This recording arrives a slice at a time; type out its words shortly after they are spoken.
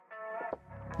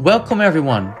Welcome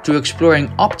everyone to Exploring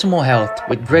Optimal Health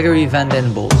with Gregory Van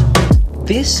Den Bolt.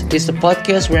 This is the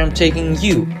podcast where I'm taking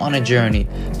you on a journey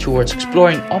towards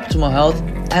exploring optimal health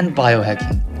and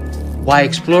biohacking. Why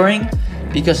exploring?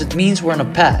 Because it means we're on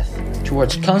a path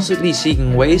towards constantly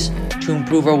seeking ways to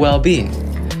improve our well-being,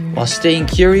 while staying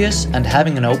curious and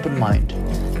having an open mind.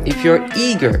 If you're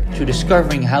eager to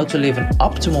discovering how to live an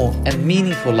optimal and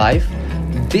meaningful life,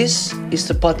 this is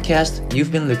the podcast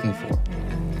you've been looking for.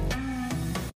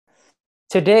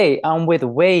 Today, I'm with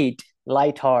Wade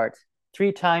Lightheart,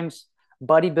 3 times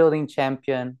bodybuilding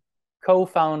champion,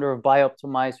 co-founder of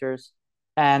Biooptimizers,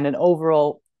 and an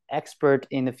overall expert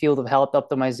in the field of health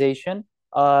optimization.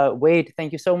 Wade,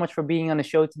 thank you so much for being on the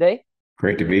show today.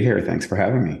 Great to be here. Thanks for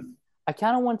having me. I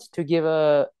kind of wanted to give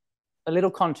a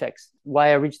little context why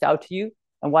I reached out to you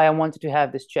and why I wanted to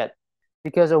have this chat.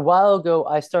 Because a while ago,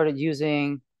 I started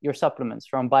using your supplements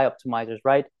from Biooptimizers,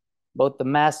 right? Both the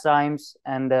Enzymes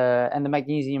and the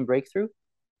Magnesium breakthrough.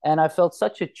 And I felt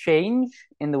such a change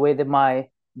in the way that my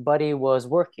body was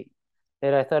working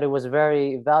that I thought it was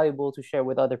very valuable to share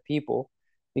with other people,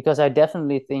 because I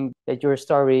definitely think that your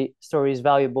story is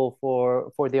valuable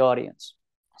for the audience.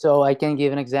 So I can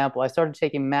give an example. I started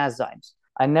taking Enzymes.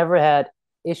 I never had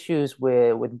issues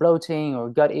with bloating or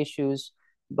gut issues,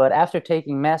 but after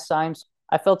taking Enzymes,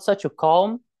 I felt such a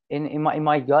calm in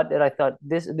my gut that I thought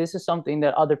this is something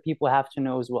that other people have to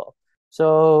know as well.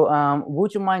 So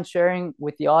would you mind sharing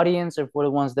with the audience, or for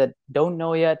the ones that don't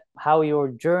know yet, how your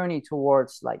journey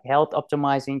towards like health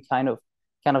optimizing kind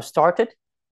of started?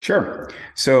 Sure.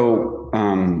 So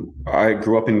I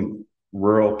grew up in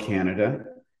rural Canada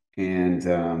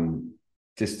and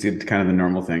just did kind of the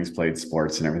normal things, played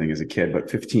sports and everything as a kid.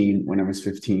 But when I was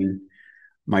 15,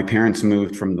 my parents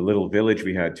moved from the little village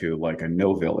we had to like a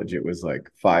no village. It was like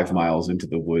 5 miles into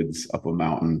the woods up a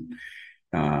mountain.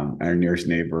 Our nearest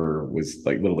neighbor was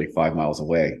like literally 5 miles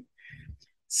away.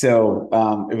 So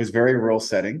it was very rural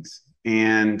settings.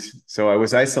 And so I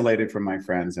was isolated from my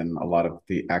friends and a lot of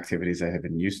the activities I had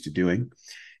been used to doing.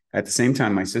 At the same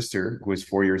time, my sister, who was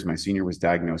 4 years my senior, was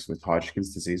diagnosed with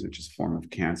Hodgkin's disease, which is a form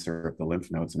of cancer of the lymph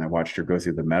nodes. And I watched her go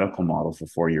through the medical model for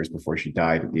 4 years before she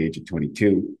died at the age of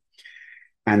 22.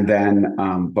 And then,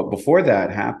 but before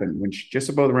that happened, when just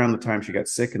about around the time she got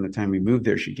sick and the time we moved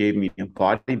there, she gave me a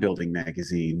bodybuilding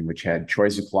magazine, which had Troy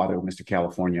Zuclato, Mr.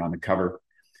 California on the cover,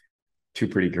 2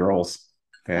 pretty girls.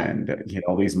 And he had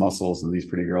all these muscles and these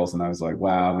pretty girls. And I was like,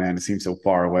 wow, man, it seems so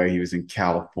far away. He was in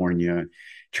California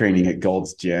training at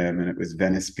Gold's Gym, and it was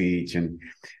Venice Beach. And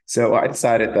so I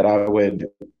decided that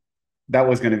that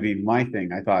was going to be my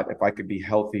thing. I thought if I could be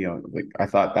healthy, I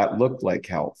thought that looked like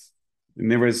health. And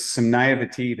there was some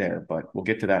naivety there, but we'll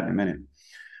get to that in a minute.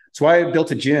 So I built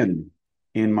a gym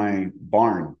in my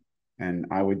barn, and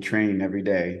I would train every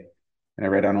day. And I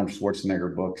read Arnold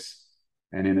Schwarzenegger books.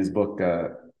 And in his book,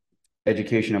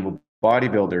 Education of a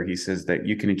Bodybuilder, he says that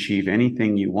you can achieve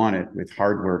anything you wanted with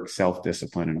hard work,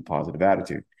 self-discipline, and a positive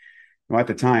attitude. Now, at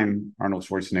the time, Arnold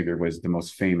Schwarzenegger was the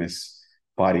most famous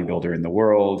bodybuilder in the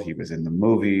world. He was in the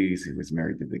movies. He was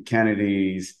married to the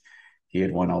Kennedys. He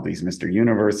had won all these Mr.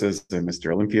 Universes and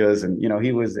Mr. Olympias. And,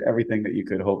 he was everything that you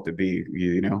could hope to be,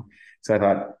 So I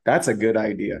thought, that's a good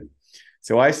idea.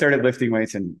 So I started lifting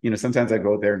weights, and, sometimes I'd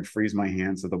go there and freeze my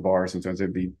hands at the bar. Sometimes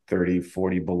it'd be 30,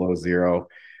 40 below zero.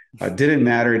 Didn't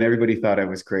matter. And everybody thought I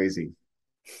was crazy.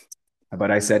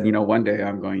 But I said, one day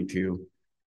I'm going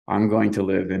to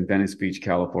live in Venice Beach,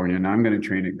 California, and I'm going to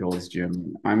train at Gold's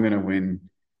Gym. I'm going to win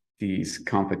these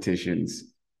competitions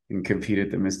and compete at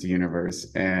the Mr.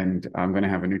 Universe. And I'm going to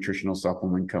have a nutritional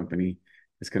supplement company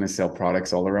that's going to sell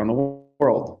products all around the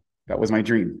world. That was my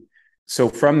dream. So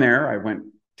from there, I went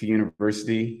to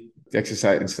university,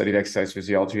 studied exercise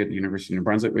physiology at the University of New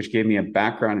Brunswick, which gave me a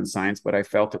background in science, but I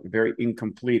felt it very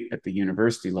incomplete at the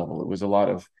university level. It was a lot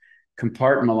of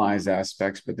compartmentalized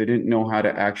aspects, but they didn't know how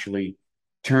to actually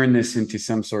turn this into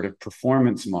some sort of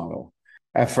performance model.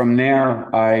 From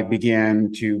there, I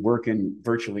began to work in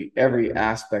virtually every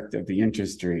aspect of the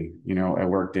industry. I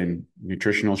worked in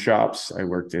nutritional shops. I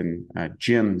worked in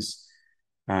gyms.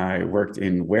 I worked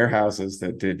in warehouses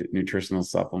that did nutritional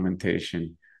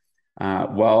supplementation,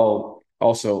 while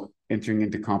also entering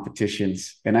into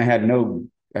competitions. And I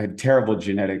had terrible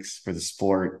genetics for the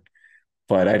sport,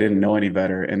 but I didn't know any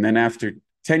better. And then after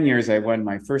 10 years, I won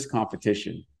my first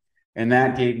competition, and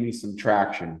that gave me some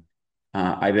traction.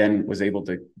 I then was able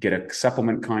to get a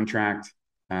supplement contract.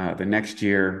 The next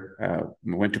year, I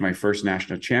went to my first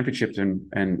national championships,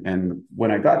 and when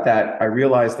I got that, I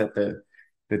realized that the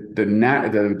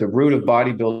root of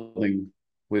bodybuilding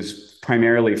was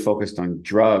primarily focused on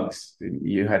drugs.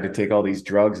 You had to take all these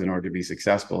drugs in order to be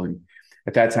successful, and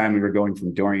at that time we were going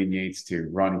from Dorian Yates to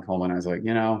Ronnie Coleman. I was like,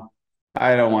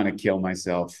 I don't want to kill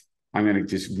myself. I'm going to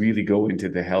just really go into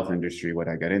the health industry, what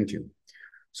I got into.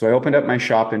 So I opened up my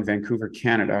shop in Vancouver,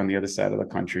 Canada, on the other side of the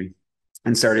country,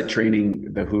 and started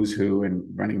training the who's who and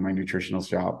running my nutritional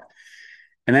shop.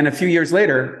 And then a few years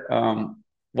later,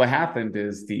 what happened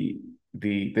is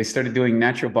they started doing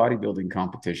natural bodybuilding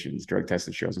competitions, drug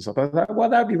tested shows and stuff. I thought, well,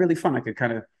 that'd be really fun. I could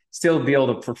kind of still be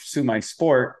able to pursue my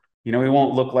sport. We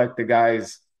won't look like the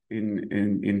guys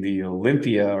in the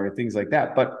Olympia or things like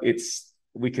that, but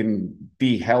we can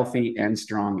be healthy and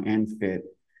strong and fit,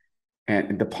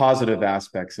 and the positive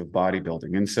aspects of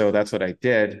bodybuilding. And so that's what I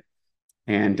did.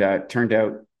 And it turned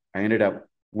out I ended up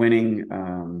winning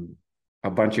a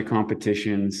bunch of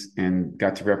competitions and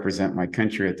got to represent my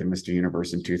country at the Mr.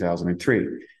 Universe in 2003.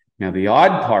 Now, the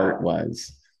odd part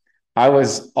was I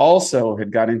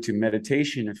had got into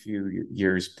meditation a few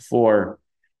years before,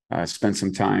 spent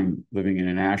some time living in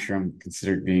an ashram,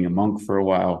 considered being a monk for a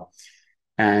while.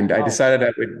 And I decided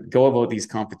I would go about these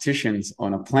competitions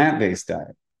on a plant-based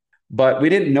diet. But we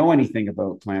didn't know anything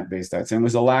about plant-based diets. And it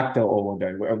was a lacto-ovo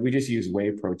diet. We just use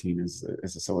whey protein so it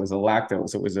was a lacto.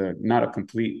 So it was not a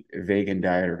complete vegan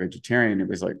diet or vegetarian. It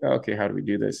was like, okay, how do we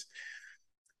do this?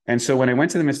 And so when I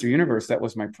went to the Mr. Universe, that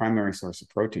was my primary source of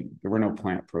protein. There were no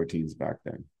plant proteins back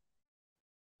then.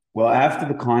 Well, after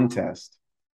the contest,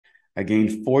 I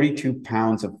gained 42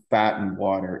 pounds of fat and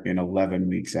water in 11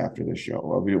 weeks after the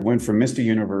show. We went from Mr.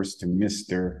 Universe to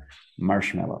Mr.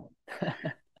 Marshmallow.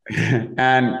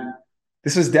 And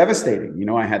this was devastating.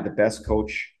 I had the best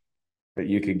coach that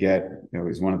you could get. He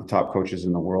was one of the top coaches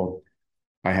in the world.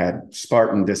 I had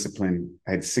Spartan discipline.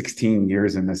 I had 16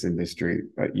 years in this industry.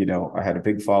 I had a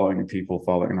big following of people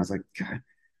following. And I was like, God,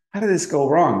 how did this go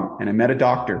wrong? And I met a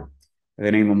doctor by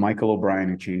the name of Michael O'Brien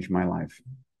who changed my life.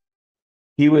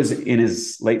 He was in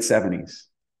his late 70s,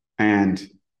 and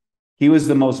he was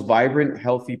the most vibrant,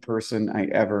 healthy person I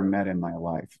ever met in my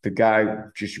life. The guy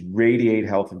just radiated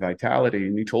health and vitality.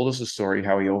 And he told us a story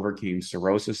how he overcame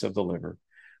cirrhosis of the liver,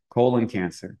 colon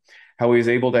cancer, how he was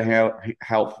able to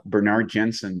help Bernard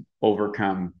Jensen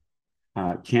overcome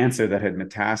cancer that had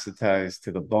metastasized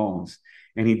to the bones.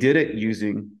 And he did it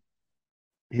using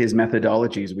his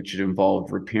methodologies, which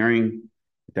involved repairing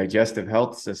the digestive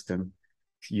health system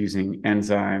using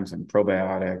enzymes and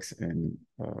probiotics and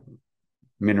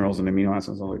minerals and amino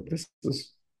acids. I was like,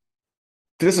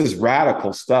 this is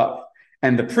radical stuff.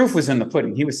 And the proof was in the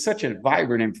pudding. He was such a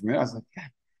vibrant information. I was like,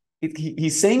 God,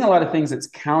 he's saying a lot of things that's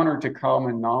counter to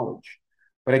common knowledge,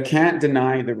 but I can't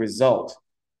deny the result.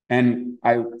 And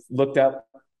I looked up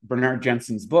Bernard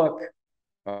Jensen's book,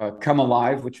 Come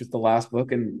Alive, which was the last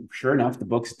book. And sure enough, the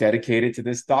book's dedicated to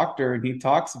this doctor. And he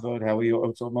talks about how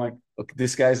so I'm like, look,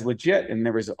 this guy's legit. And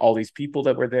there was all these people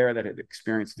that were there that had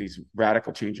experienced these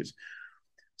radical changes.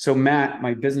 So Matt,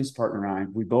 my business partner, and I,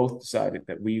 we both decided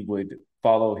that we would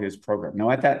follow his program.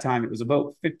 Now, at that time, it was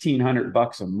about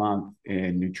 $1,500 a month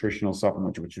in nutritional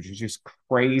supplements, which was just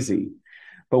crazy.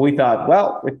 But we thought,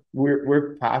 well,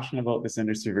 we're passionate about this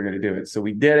industry. We're going to do it. So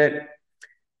we did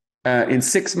it. In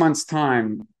 6 months'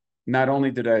 time, not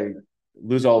only did I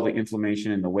lose all the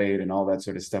inflammation and the weight and all that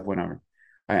sort of stuff went over,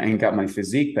 and got my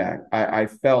physique back, I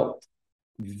felt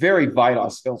very vital. I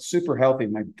felt super healthy.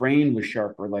 My brain was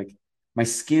sharper. Like, my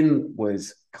skin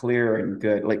was clear and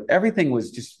good. Like, everything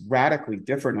was just radically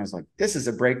different. And I was like, this is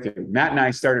a breakthrough. Matt and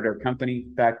I started our company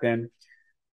back then.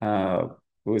 It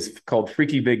was called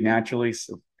Freaky Big Naturally.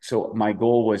 So my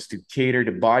goal was to cater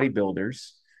to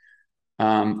bodybuilders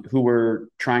who were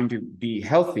trying to be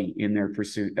healthy in their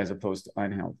pursuit as opposed to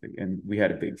unhealthy. And we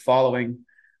had a big following.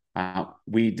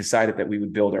 We decided that we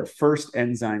would build our first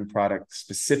enzyme product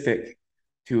specific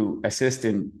to assist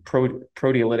in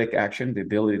proteolytic action, the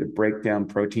ability to break down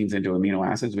proteins into amino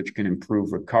acids, which can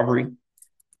improve recovery.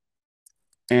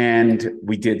 And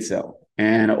we did so.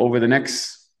 And over the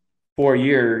next 4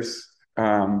 years,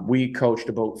 we coached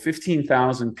about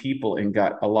 15,000 people and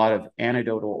got a lot of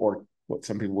anecdotal, or what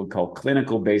some people would call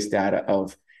clinical-based data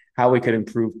of how we could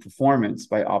improve performance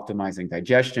by optimizing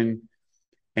digestion.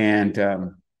 And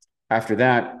after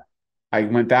that, I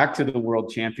went back to the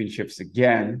World Championships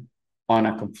again on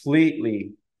a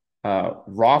completely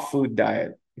raw food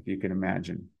diet, if you can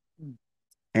imagine,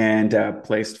 and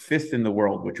placed 5th in the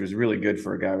world, which was really good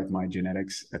for a guy with my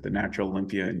genetics, at the Natural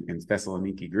Olympia in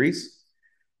Thessaloniki, Greece.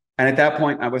 And at that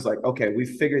point, I was like, okay, we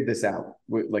figured this out.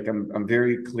 I'm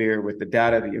very clear with the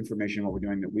data, the information, what we're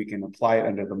doing, that we can apply it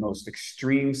under the most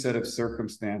extreme set of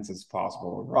circumstances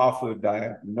possible. A raw food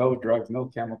diet, no drugs, no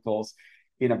chemicals,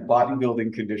 in a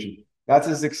bodybuilding condition. That's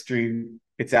as extreme.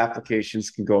 Its applications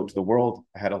can go out to the world.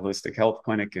 I had a holistic health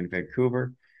clinic in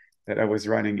Vancouver. that I was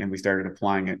running, and we started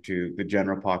applying it to the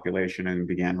general population and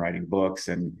began writing books.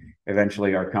 And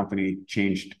eventually our company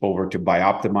changed over to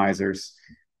Bioptimizers,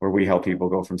 where we help people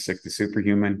go from sick to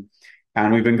superhuman.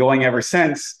 And we've been going ever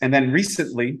since. And then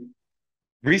recently,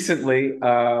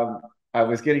 I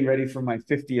was getting ready for my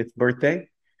 50th birthday,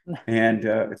 and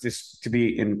just to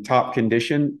be in top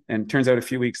condition. And turns out a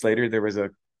few weeks later, there was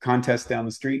a contest down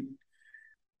the street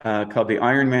called the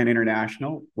Ironman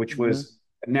International, which Hmm. was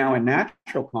now a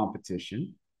natural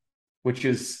competition, which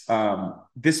is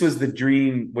this was the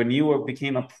dream when you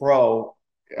became a pro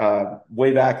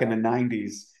way back in the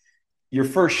 90s. Your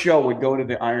first show would go to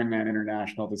the Ironman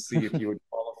International to see if you would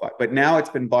qualify. But now it's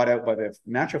been bought out by the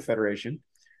Natural Federation.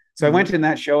 So I Hmm. went in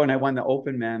that show and I won the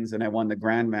Open Men's and I won the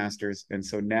Grandmasters. And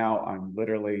so now I'm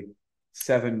literally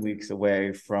 7 weeks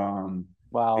away from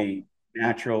Wow. the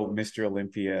natural Mr.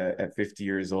 Olympia at 50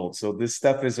 years old. So this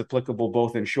stuff is applicable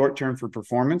both in short term for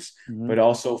performance, Hmm. but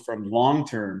also from long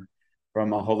term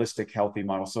from a holistic healthy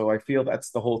model. So I feel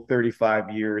that's the whole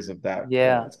 35 years of that,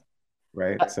 Yeah.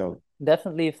 right? Uh, So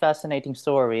Definitely a fascinating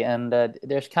story, and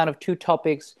there's kind of two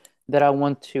topics that I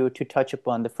want to touch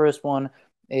upon. The first one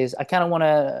is I kind of want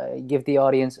to give the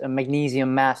audience a magnesium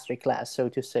masterclass, so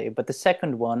to say. But the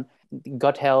second one,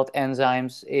 gut health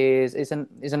enzymes, is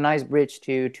a nice bridge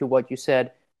to what you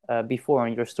said before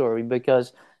in your story.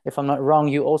 Because if I'm not wrong,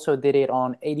 you also did it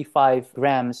on 85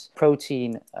 grams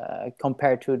protein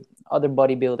compared to other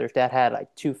bodybuilders that had like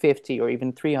 250 or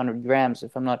even 300 grams,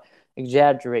 if I'm not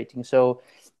exaggerating. So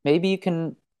maybe you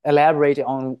can elaborate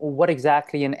on what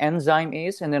exactly an enzyme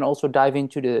is, and then also dive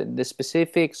into the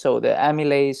specifics, so the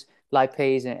amylase,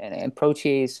 lipase, and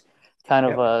protease kind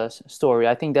of yeah. a story.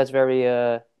 I think that's very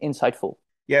insightful.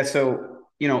 Yeah. So,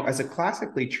 as a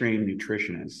classically trained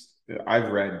nutritionist,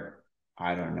 I've read,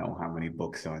 I don't know how many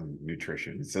books on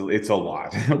nutrition. So it's a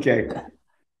lot. Okay.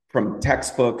 From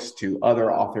textbooks to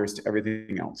other authors to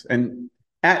everything else. And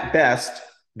at best,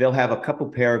 they'll have a couple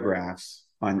paragraphs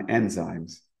on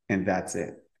enzymes, and that's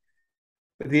it.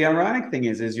 But the ironic thing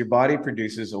is your body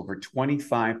produces over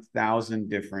 25,000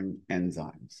 different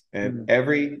enzymes. Mm.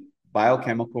 Every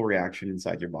biochemical reaction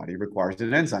inside your body requires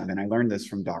an enzyme. And I learned this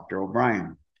from Dr.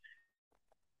 O'Brien.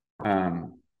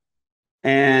 Um,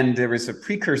 and there was a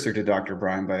precursor to Dr.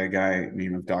 O'Brien by a guy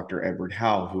named Dr. Edward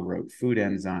Howell, who wrote Food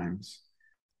Enzymes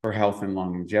for Health and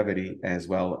Longevity, as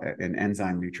well in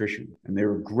enzyme nutrition. And they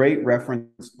were great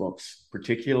reference books,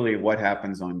 particularly what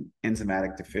happens on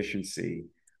enzymatic deficiency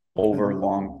over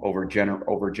Mhm.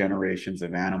 over generations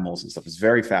of animals and stuff. It's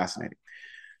very fascinating.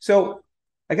 So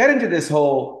I got into this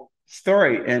whole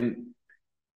story, and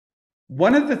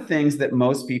one of the things that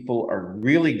most people are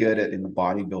really good at in the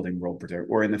bodybuilding world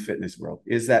or in the fitness world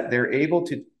is that they're able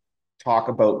to talk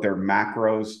about their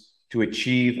macros to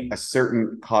achieve a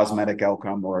certain cosmetic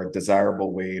outcome or a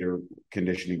desirable weight or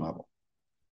conditioning level.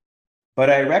 But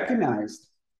I recognized,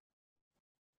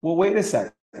 well, wait a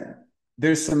second.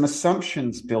 There's some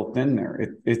assumptions built in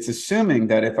there. It's assuming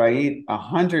that if I eat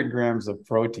 100 grams of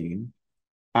protein,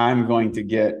 I'm going to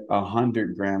get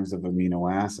 100 grams of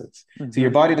amino acids. So your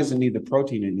Mhm. body doesn't need the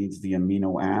protein, it needs the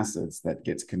amino acids that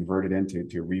gets converted into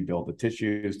to rebuild the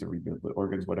tissues, to rebuild the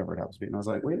organs, whatever it happens to be. And I was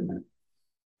like, wait a minute.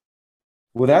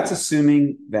 Well, that's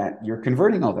assuming that you're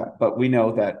converting all that. But we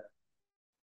know that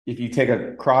if you take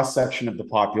a cross section of the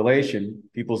population,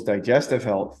 people's digestive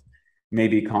health may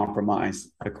be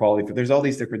compromised, the quality. There's all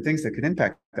these different things that could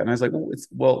impact that. And I was like,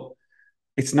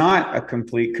 it's not a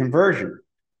complete conversion.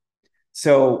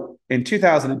 So in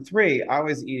 2003, I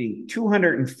was eating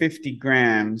 250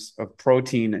 grams of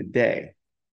protein a day,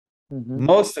 Mhm.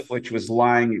 most of which was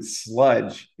lying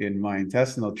sludge in my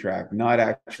intestinal tract, not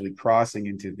actually crossing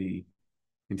into the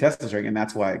intestinal tract. And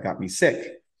that's why it got me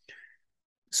sick.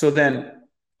 So then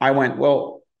I went,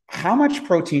 well, how much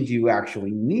protein do you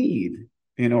actually need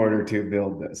in order to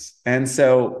build this? And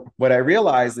so what I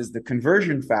realized is the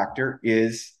conversion factor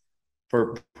is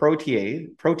for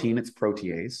protein, it's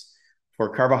protease. For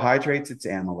carbohydrates, it's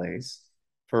amylase.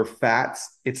 For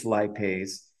fats, it's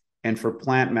lipase. And for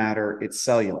plant matter, it's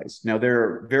cellulase. Now, there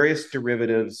are various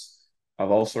derivatives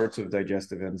of all sorts of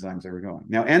digestive enzymes that are going.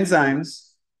 Now,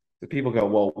 enzymes, the people go,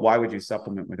 well, why would you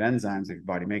supplement with enzymes if your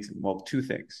body makes them? Well, two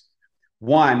things.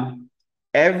 One,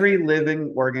 every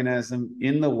living organism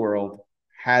in the world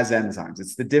has enzymes.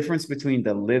 It's the difference between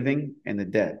the living and the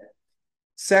dead.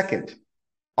 Second,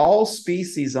 all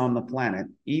species on the planet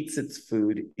eats its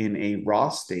food in a raw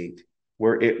state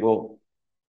where it will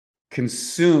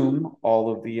consume all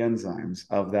of the enzymes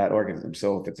of that organism.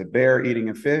 So if it's a bear eating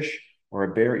a fish, or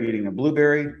a bear eating a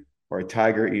blueberry, or a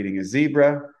tiger eating a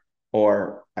zebra,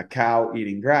 or a cow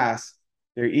eating grass,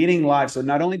 they're eating live. So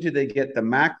not only do they get the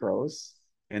macros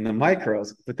in the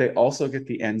micros, but they also get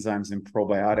the enzymes and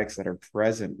probiotics that are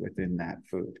present within that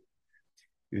food.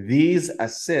 These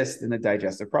assist in the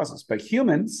digestive process. But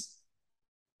humans,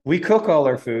 we cook all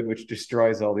our food, which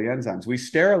destroys all the enzymes. We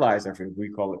sterilize our food. We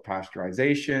call it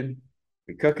pasteurization.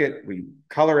 We cook it, we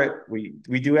color it,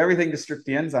 we do everything to strip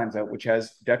the enzymes out, which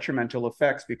has detrimental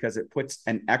effects because it puts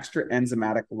an extra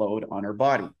enzymatic load on our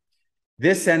body.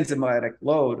 This enzymatic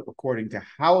load, according to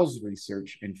Howell's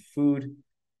research in food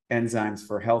enzymes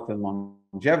for health and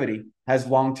longevity, has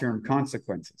long-term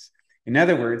consequences. In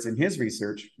other words, in his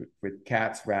research with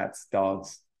cats, rats,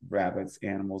 dogs, rabbits,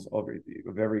 animals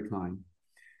of every kind,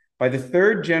 by the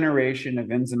third generation of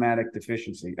enzymatic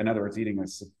deficiency, in other words, eating an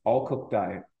all-cooked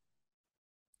diet,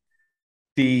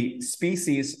 the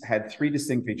species had three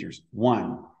distinct features.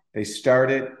 One, they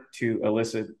started to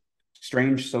elicit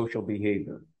strange social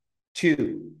behavior.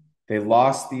 Two, they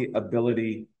lost the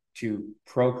ability to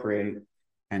procreate.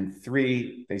 And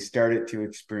three, they started to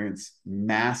experience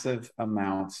massive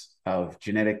amounts of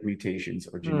genetic mutations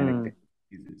or genetic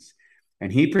diseases.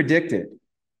 And he predicted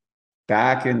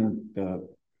back in the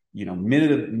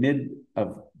mid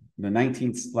of the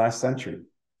 19th last century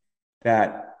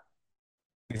that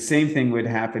the same thing would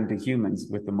happen to humans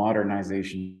with the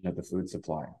modernization of the food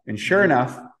supply. And sure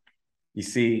enough, you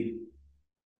see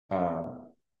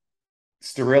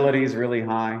sterility is really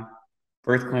high,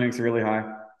 birth clinics are really high,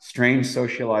 strange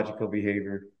sociological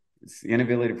behavior, it's the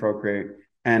inability to procreate,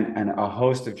 and a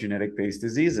host of genetic-based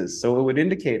diseases. So it would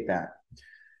indicate that.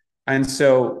 And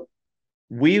so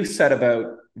we set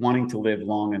about wanting to live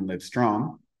long and live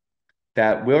strong,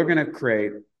 that we're going to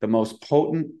create the most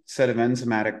potent set of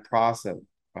enzymatic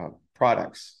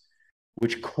products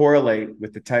which correlate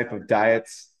with the type of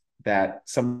diets that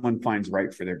someone finds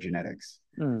right for their genetics.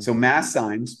 So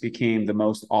Masszymes became the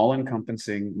most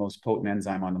all-encompassing, most potent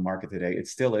enzyme on the market today. It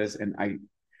still is. And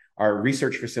our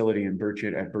research facility at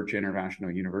Birch International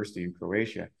University in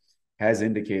Croatia has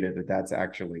indicated that that's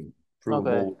actually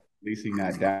provable, releasing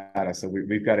that data. So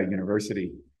we've got a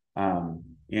university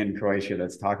in Croatia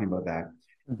that's talking about that.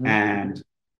 And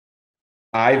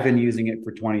I've been using it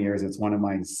for 20 years. It's one of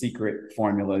my secret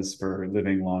formulas for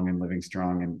living long and living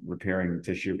strong and repairing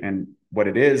tissue. And what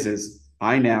it is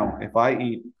I now, if I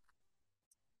eat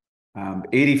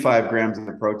 85 grams of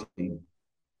protein,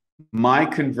 my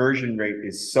conversion rate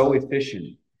is so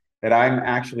efficient that I'm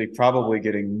actually probably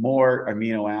getting more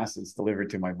amino acids delivered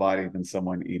to my body than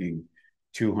someone eating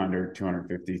 200,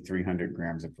 250, 300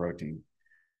 grams of protein.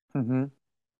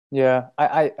 Yeah,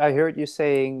 I heard you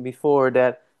saying before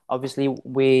that obviously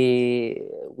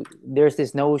there's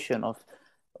this notion of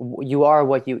you are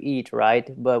what you eat, right?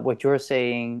 But what you're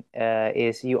saying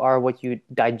is you are what you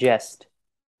digest.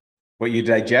 What you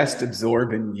digest,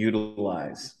 absorb, and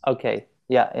utilize. Okay.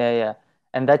 Yeah.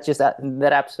 And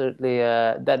that absolutely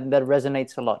that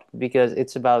resonates a lot because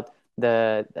it's about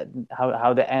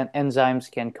how the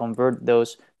enzymes can convert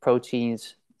those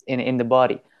proteins in the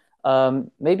body.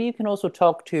 Maybe you can also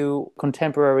talk to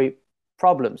contemporary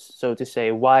problems, so to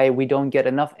say, why we don't get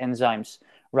enough enzymes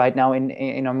right now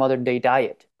in our modern day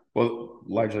diet. Well,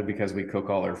 largely because we cook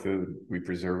all our food, we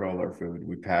preserve all our food,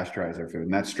 we pasteurize our food,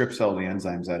 and that strips all the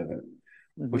enzymes out of it,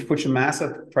 which puts a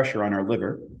massive pressure on our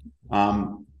liver,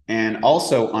 and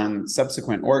also on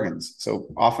subsequent organs. So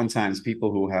oftentimes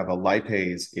people who have a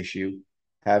lipase issue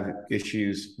have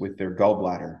issues with their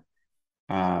gallbladder.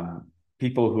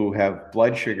 People who have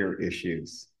blood sugar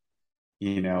issues,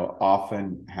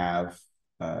 often have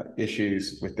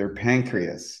issues with their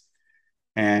pancreas.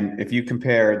 And if you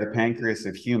compare the pancreas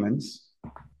of humans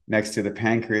next to the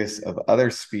pancreas of other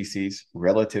species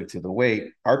relative to the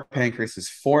weight, our pancreas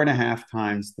is 4.5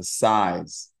 times the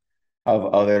size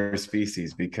of other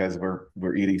species because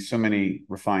we're eating so many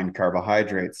refined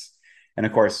carbohydrates. And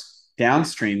of course,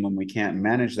 downstream, when we can't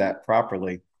manage that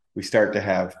properly, we start to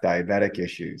have diabetic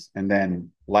issues. And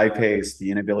then lipase,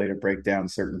 the inability to break down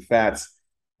certain fats,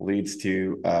 leads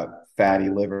to fatty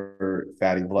liver,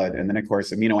 fatty blood. And then, of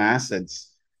course, amino acids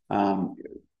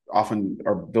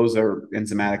those are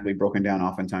enzymatically broken down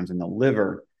oftentimes in the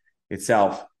liver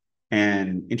itself.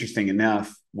 And interesting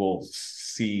enough, we'll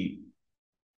see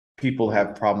people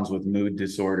have problems with mood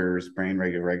disorders, brain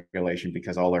regulation,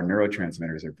 because all our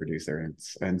neurotransmitters are produced there.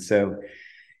 And so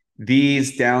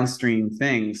these downstream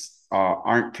things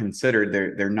aren't considered.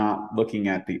 They're not looking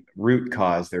at the root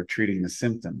cause. They're treating the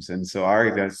symptoms. And so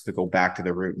our idea is to go back to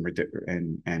the root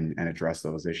and address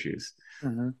those issues.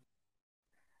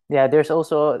 Yeah, there's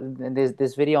also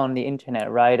this video on the internet,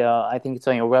 right? I think it's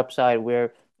on your website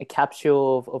where a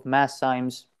capsule of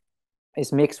Masszymes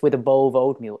is mixed with a bowl of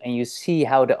oatmeal, and you see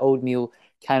how the oatmeal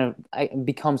kind of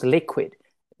becomes liquid.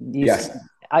 Yes.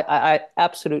 I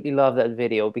absolutely love that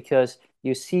video because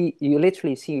you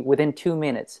literally see within 2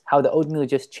 minutes how the oatmeal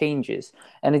just changes,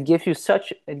 and it gives you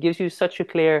such a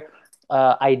clear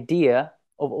idea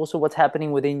of also what's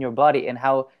happening within your body and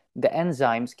how the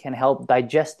enzymes can help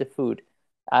digest the food.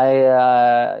 I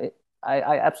uh,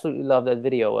 I absolutely love that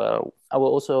video. I will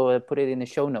also put it in the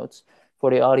show notes for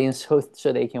the audience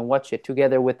so they can watch it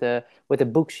together with the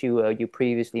books you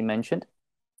previously mentioned.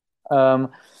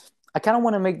 Um, I kind of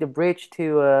want to make the bridge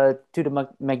to the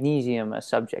magnesium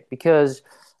subject because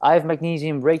I have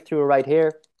magnesium breakthrough right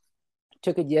here.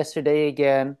 Took it yesterday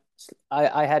again.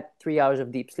 I had 3 hours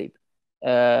of deep sleep.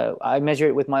 I measure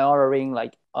it with my Aura ring.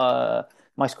 Like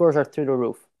my scores are through the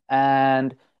roof,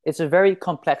 and it's a very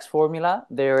complex formula.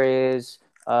 There is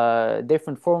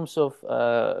different forms of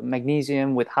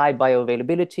magnesium with high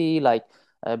bioavailability, like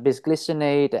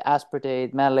bisglycinate,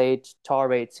 aspartate, malate,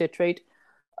 tartrate, citrate.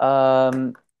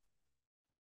 Um,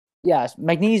 Yes,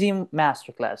 Magnesium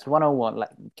Masterclass 101. Like,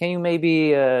 can you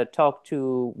maybe talk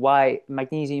to why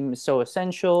magnesium is so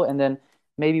essential? And then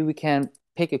maybe we can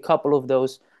pick a couple of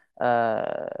those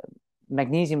uh,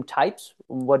 magnesium types,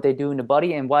 what they do in the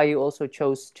body, and why you also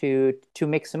chose to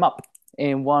mix them up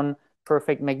in one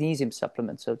perfect magnesium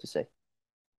supplement, so to say.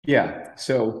 Yeah.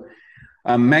 So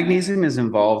magnesium is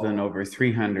involved in over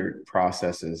 300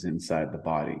 processes inside the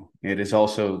body. It is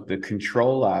also the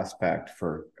control aspect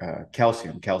for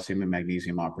calcium. Calcium and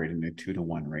magnesium operate in a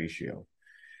 2-to-1 ratio.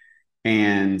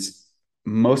 And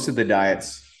most of the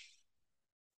diets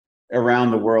around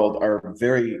the world are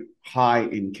very high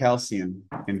in calcium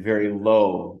and very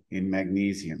low in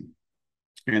magnesium.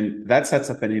 And that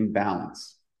sets up an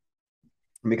imbalance.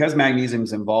 And because magnesium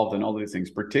is involved in all these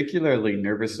things, particularly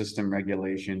nervous system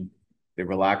regulation, the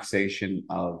relaxation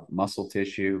of muscle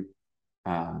tissue,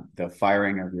 the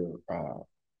firing of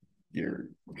your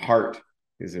heart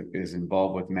is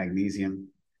involved with magnesium.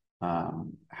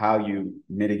 How you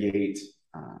mitigate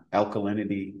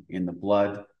alkalinity in the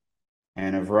blood,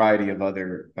 and a variety of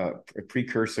other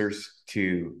precursors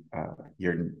to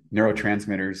your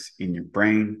neurotransmitters in your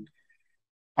brain.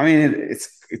 I mean,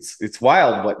 it's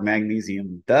wild what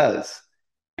magnesium does,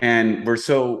 and we're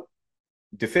so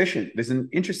deficient. There's an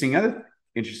interesting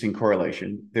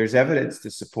correlation. There's evidence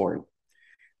to support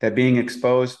that being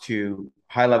exposed to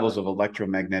high levels of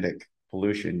electromagnetic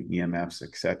pollution, EMFs,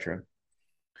 etc.,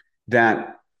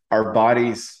 that our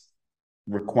body's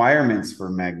requirements for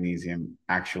magnesium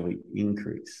actually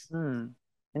increase. Hmm,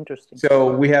 interesting.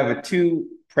 So we have two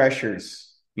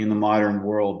pressures in the modern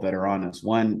world that are on us.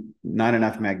 One, not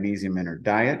enough magnesium in our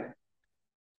diet.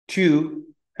 Two,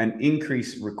 an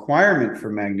increased requirement for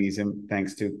magnesium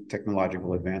thanks to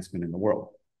technological advancement in the world.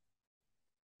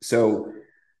 So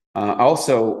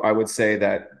also, I would say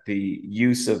that the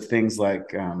use of things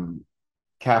like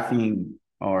caffeine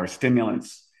or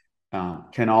stimulants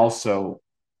can also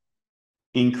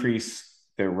increase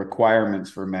the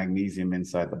requirements for magnesium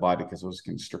inside the body because those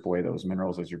can strip away those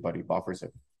minerals as your body buffers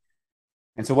it.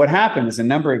 And so what happened is a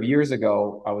number of years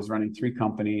ago, I was running 3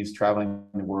 companies, traveling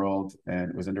the world, and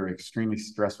it was under extremely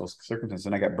stressful circumstances,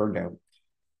 and I got burned out.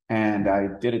 And I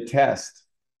did a test,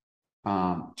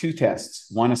 2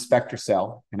 tests, one a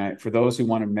SpectraCell, and for those who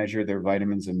want to measure their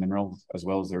vitamins and minerals as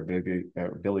well as their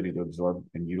ability to absorb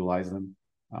and utilize them,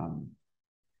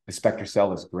 the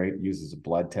SpectraCell is great. It uses a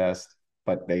blood test,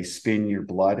 but they spin your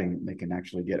blood and they can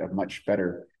actually get a much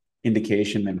better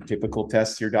indication than typical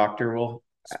tests your doctor will.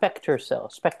 Spectre cell.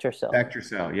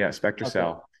 SpectraCell, yeah, Okay.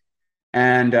 SpectraCell.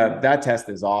 And that test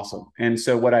is awesome. And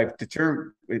so what I've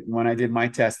determined when I did my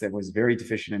test, that was very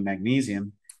deficient in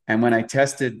magnesium. And when I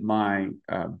tested my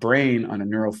brain on a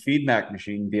neurofeedback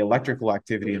machine, the electrical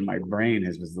activity in my brain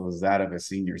was that of a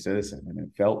senior citizen, and it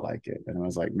felt like it. And I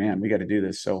was like, man, we got to do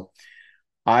this. So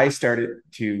Matt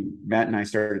and I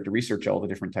started to research all the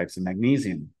different types of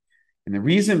magnesium. And the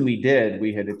reason we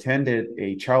had attended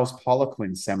a Charles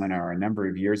Poliquin seminar a number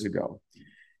of years ago.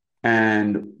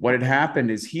 And what had happened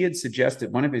is he had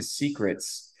suggested one of his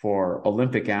secrets for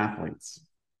Olympic athletes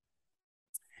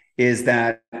is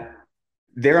that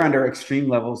they're under extreme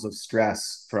levels of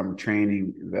stress from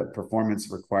training. The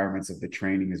performance requirements of the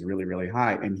training is really, really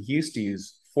high. And he used to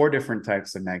use 4 different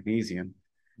types of magnesium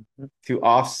to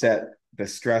offset the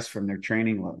stress from their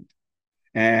training load.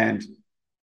 And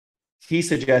he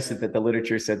suggested that the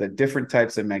literature said that different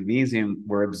types of magnesium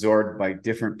were absorbed by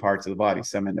different parts of the body,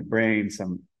 some in the brain,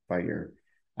 some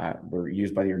were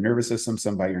used by your nervous system,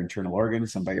 some by your internal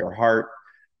organs, some by your heart.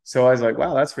 So I was like,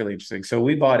 wow, that's really interesting. So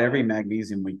we bought every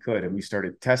magnesium we could and we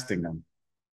started testing them.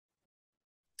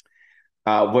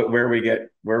 where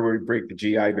we break the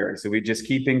GI barrier. So we just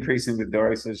keep increasing the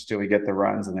dosage till we get the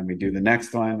runs, and then we do the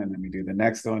next one, and then we do the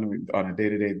next one on a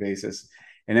day-to-day basis.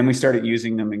 And then we started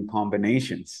using them in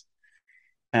combinations.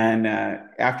 And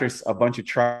after a bunch of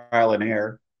trial and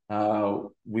error,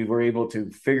 we were able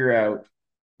to figure out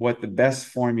what the best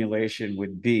formulation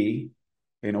would be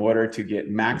in order to get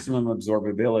maximum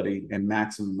absorbability and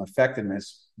maximum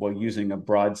effectiveness while using a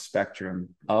broad spectrum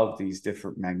of these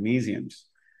different magnesiums.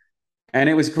 And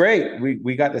it was great.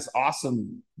 We got this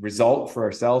awesome result for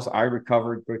ourselves. I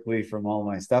recovered quickly from all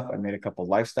my stuff. I made a couple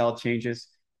lifestyle changes,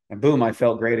 and boom, I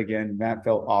felt great again. Matt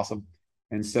felt awesome.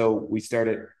 And so we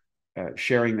started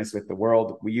sharing this with the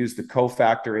world. We use the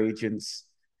cofactor agents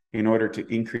in order to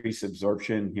increase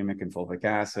absorption, humic and fulvic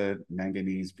acid,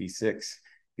 manganese, B6,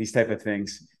 these type of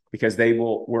things, because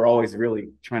we're always really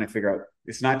trying to figure out,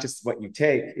 it's not just what you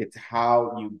take, it's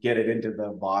how you get it into the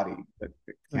body that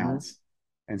counts.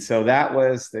 And so that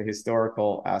was the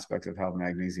historical aspect of how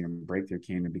Magnesium Breakthrough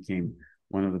came and became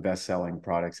one of the best-selling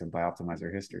products in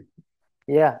Bioptimizer history.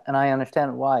 Yeah, and I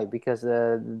understand why, because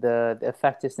the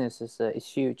effectiveness is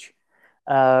huge.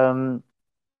 Um,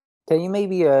 can you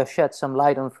maybe shed some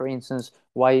light on, for instance,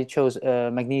 why you chose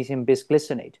magnesium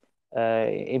bisglycinate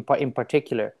in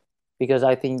particular? Because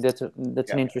I think that's an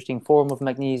Yeah. interesting form of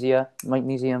magnesium.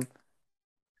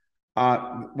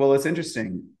 Well, it's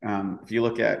interesting. If you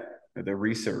look at the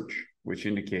research, which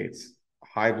indicates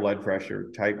high blood pressure,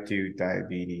 type 2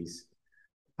 diabetes,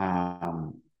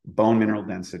 bone mineral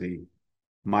density,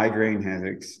 migraine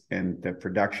headaches, and the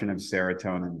production of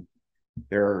serotonin,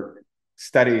 there are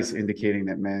studies indicating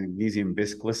that magnesium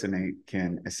bisglycinate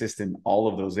can assist in all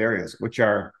of those areas, which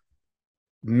are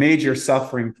major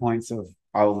suffering points of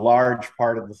a large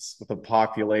part of the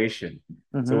population.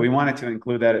 So we wanted to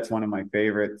include that. It's one of my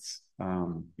favorites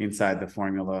inside the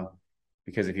formula,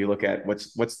 because if you look at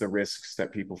what's the risks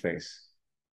that people face,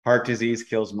 heart disease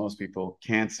kills most people,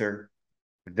 cancer,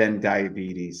 then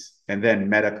diabetes, and then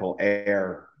medical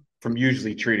error from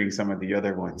usually treating some of the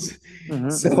other ones.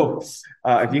 So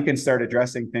if you can start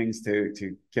addressing things to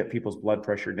get people's blood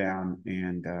pressure down,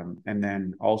 and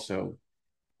then also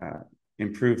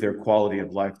improve their quality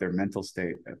of life, their mental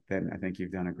state, then I think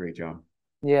you've done a great job.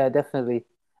 Yeah, definitely.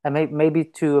 And maybe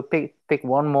to pick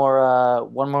one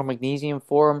more magnesium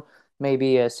form,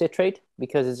 maybe citrate,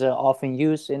 because it's often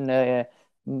used in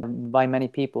by many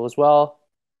people as well.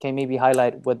 Can you maybe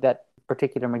highlight what that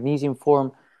particular magnesium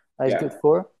form is good Yeah.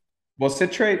 for? Well,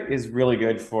 citrate is really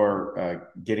good for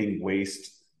getting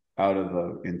waste out of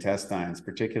the intestines,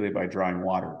 particularly by drawing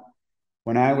water.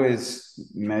 When I was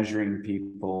measuring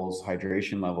people's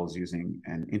hydration levels using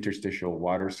an interstitial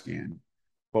water scan,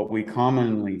 what we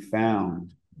commonly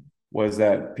found was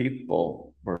that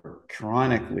people were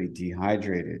chronically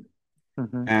dehydrated.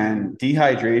 Hmm. And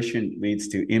dehydration leads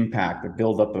to impact, a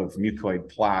buildup of mucoid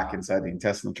plaque inside the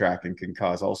intestinal tract, and can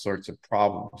cause all sorts of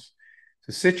problems.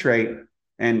 So citrate,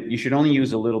 and you should only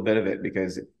use a little bit of it,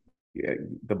 because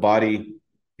the body,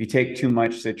 if you take too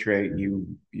much citrate,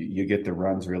 you get the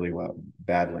runs really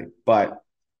badly. But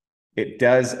it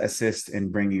does assist in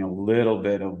bringing a little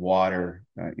bit of water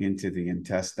into the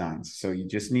intestines. So you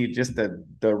just need just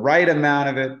the right amount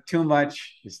of it. Too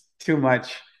much is too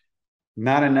much,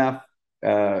 not enough.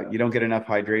 You don't get enough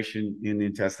hydration in the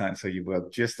intestine, so you will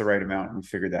just the right amount, and we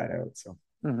figured that out. So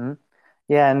Hmm.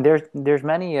 Yeah, and there's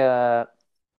many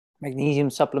magnesium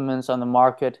supplements on the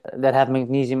market that have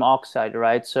magnesium oxide,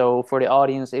 right? So for the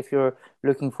audience, if you're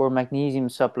looking for a magnesium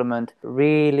supplement,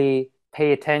 really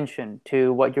pay attention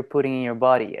to what you're putting in your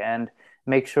body and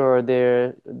make sure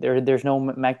there's no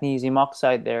magnesium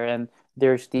oxide there. And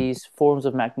there's these forms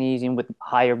of magnesium with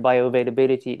higher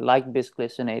bioavailability, like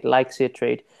bisglycinate, like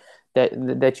citrate,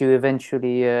 that you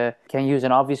eventually can use.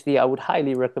 And obviously, I would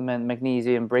highly recommend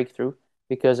Magnesium Breakthrough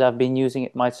because I've been using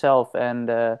it myself, and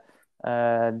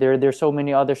there's so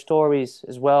many other stories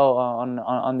as well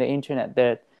on the internet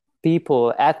that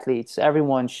people, athletes,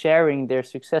 everyone sharing their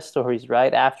success stories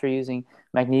right after using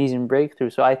Magnesium Breakthrough.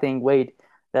 So I think, Wade,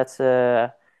 that's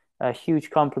a huge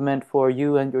compliment for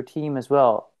you and your team as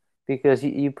well, because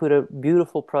you put a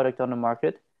beautiful product on the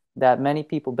market that many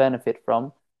people benefit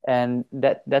from, and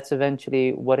that's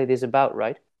eventually what it is about,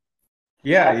 right?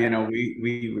 yeah,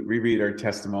 we read our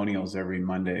testimonials every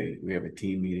Monday. We have a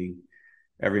team meeting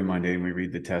every Monday, and we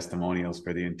read the testimonials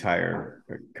for the entire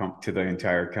to the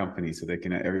entire company, so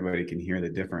everybody can hear the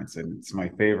difference. And it's my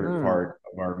favorite Mm. part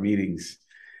of our meetings,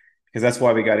 because that's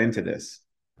why we got into this.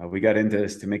 We got into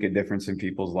this to make a difference in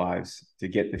people's lives, to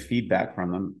get the feedback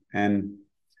from them. And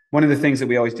one of the things that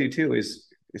we always do too is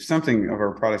if something of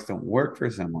our products don't work for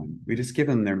someone, we just give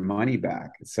them their money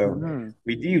back. So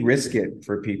we de-risk it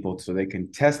for people so they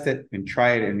can test it and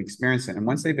try it and experience it. And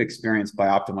once they've experienced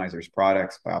Bioptimizer's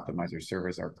products, Bioptimizer's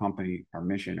service, our company, our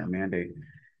mission, our mandate,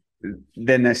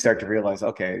 then they start to realize,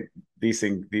 okay, these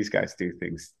guys do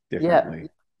things differently. Yeah,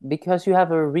 because you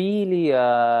have a really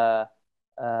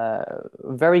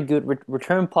very good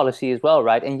return policy as well,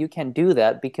 right? And you can do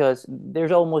that because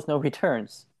there's almost no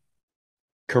returns.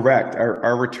 Correct.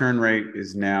 Our return rate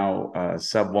is now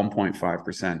sub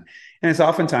 1.5%.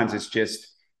 And it's just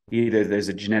either there's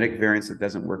a genetic variance that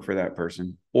doesn't work for that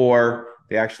person, or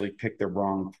they actually pick the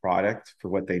wrong product for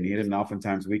what they need. And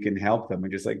oftentimes we can help them. We're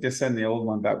just send the old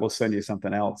one back. We'll send you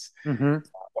something else, or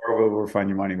we'll refund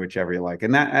your money, whichever you like.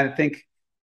 And that, I think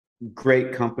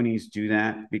great companies do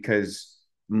that because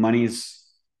money's,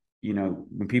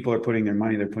 when people are putting their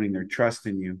money, they're putting their trust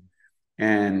in you.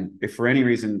 And if for any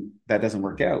reason that doesn't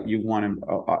work out, you want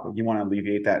to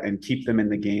alleviate that and keep them in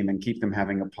the game and keep them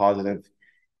having a positive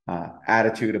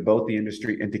attitude about the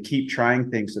industry, and to keep trying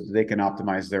things so that they can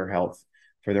optimize their health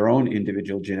for their own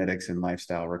individual genetics and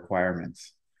lifestyle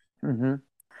requirements.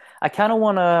 I kind of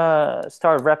want to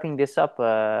start wrapping this up,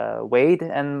 Wade.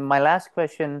 And my last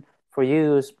question for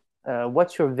you is,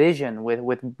 what's your vision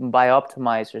with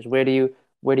Bioptimizers? Where do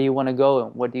you want to go?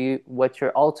 What's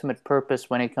your ultimate purpose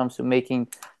when it comes to making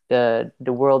the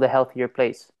world a healthier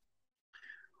place?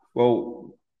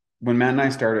 Well, when Matt and I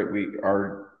started,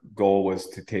 our goal was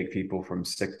to take people from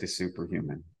sick to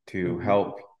superhuman, to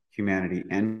help humanity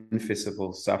end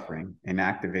physical suffering and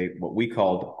activate what we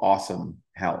called awesome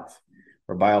health,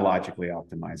 or biologically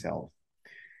optimized health.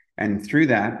 And through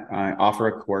that, I offer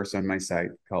a course on my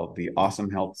site called the Awesome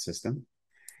Health System.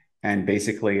 And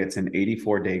basically, it's an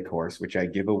 84-day course, which I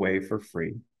give away for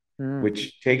free,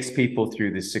 which takes people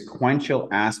through the sequential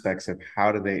aspects of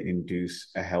how do they induce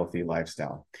a healthy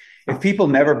lifestyle. If people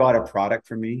never bought a product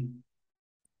from me,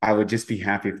 I would just be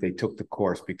happy if they took the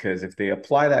course, because if they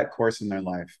apply that course in their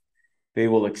life, they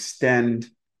will extend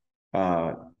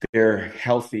their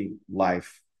healthy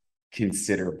life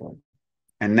considerably.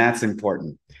 And that's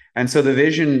important. And so the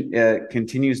vision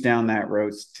continues down that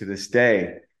road to this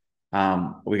day.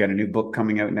 We got a new book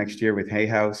coming out next year with Hay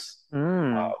House.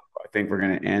 I think we're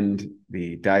going to end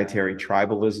the dietary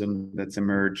tribalism that's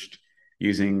emerged,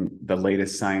 using the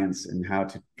latest science and how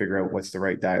to figure out what's the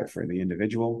right diet for the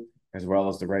individual, as well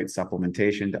as the right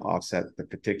supplementation to offset the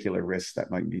particular risks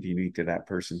that might be unique to that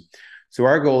person. So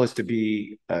our goal is to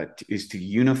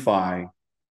unify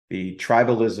the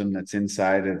tribalism that's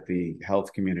inside of the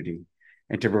health community,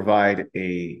 and to provide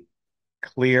a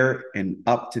clear and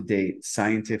up-to-date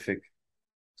scientific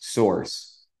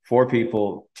source for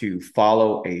people to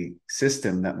follow, a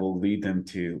system that will lead them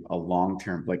to a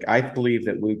long-term, like, I believe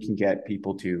that we can get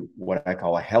people to what I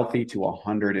call a healthy to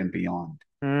 100 and beyond.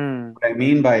 What I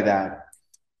mean by that,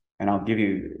 and I'll give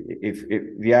you, if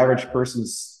the average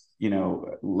person's,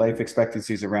 life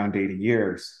expectancy is around 80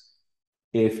 years,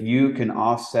 if you can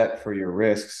offset for your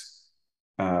risks,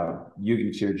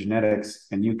 your genetics,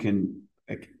 and you can,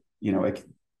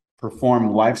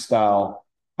 perform lifestyle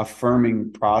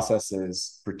affirming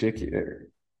processes, particular,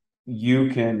 you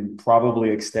can probably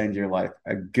extend your life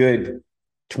a good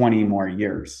 20 more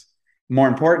years. More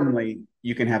importantly,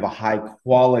 you can have a high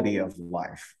quality of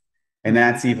life. And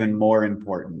that's even more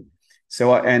important.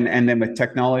 So, and then with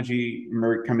technology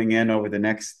coming in over the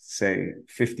next, say,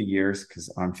 50 years,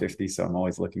 because I'm 50, so I'm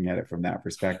always looking at it from that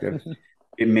perspective,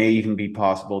 it may even be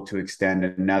possible to extend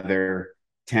another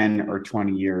 10 or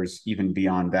 20 years, even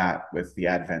beyond that, with the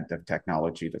advent of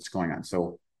technology that's going on.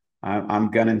 So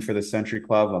I'm gunning for the Century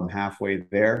Club. I'm halfway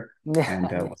there, and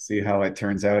we'll see how it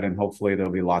turns out. And hopefully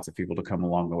there'll be lots of people to come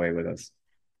along the way with us.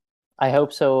 I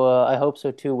hope so. I hope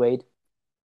so too, Wade.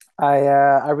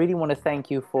 I really want to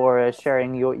thank you for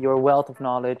sharing your wealth of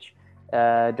knowledge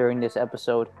during this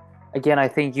episode. Again, I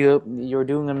think you're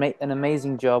doing an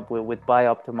amazing job with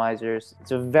Bioptimizers.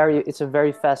 It's a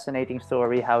very fascinating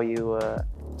story how you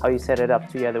set it up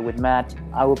together with Matt.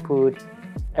 I will put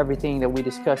everything that we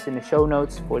discussed in the show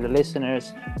notes for the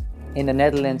listeners. In the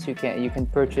Netherlands, you can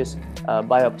purchase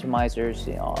Bioptimizers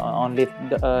on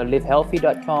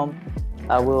livehealthy.com.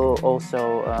 I will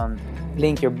also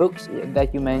link your books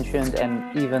that you mentioned,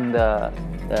 and even the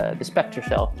Spectre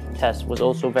cell test was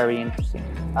also very interesting.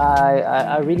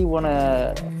 I really want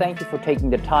to thank you for taking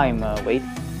the time, Wade.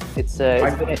 It's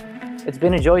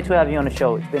been a joy to have you on the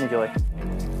show. It's been a joy.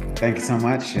 Thank you so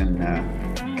much, and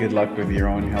good luck with your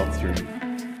own health journey.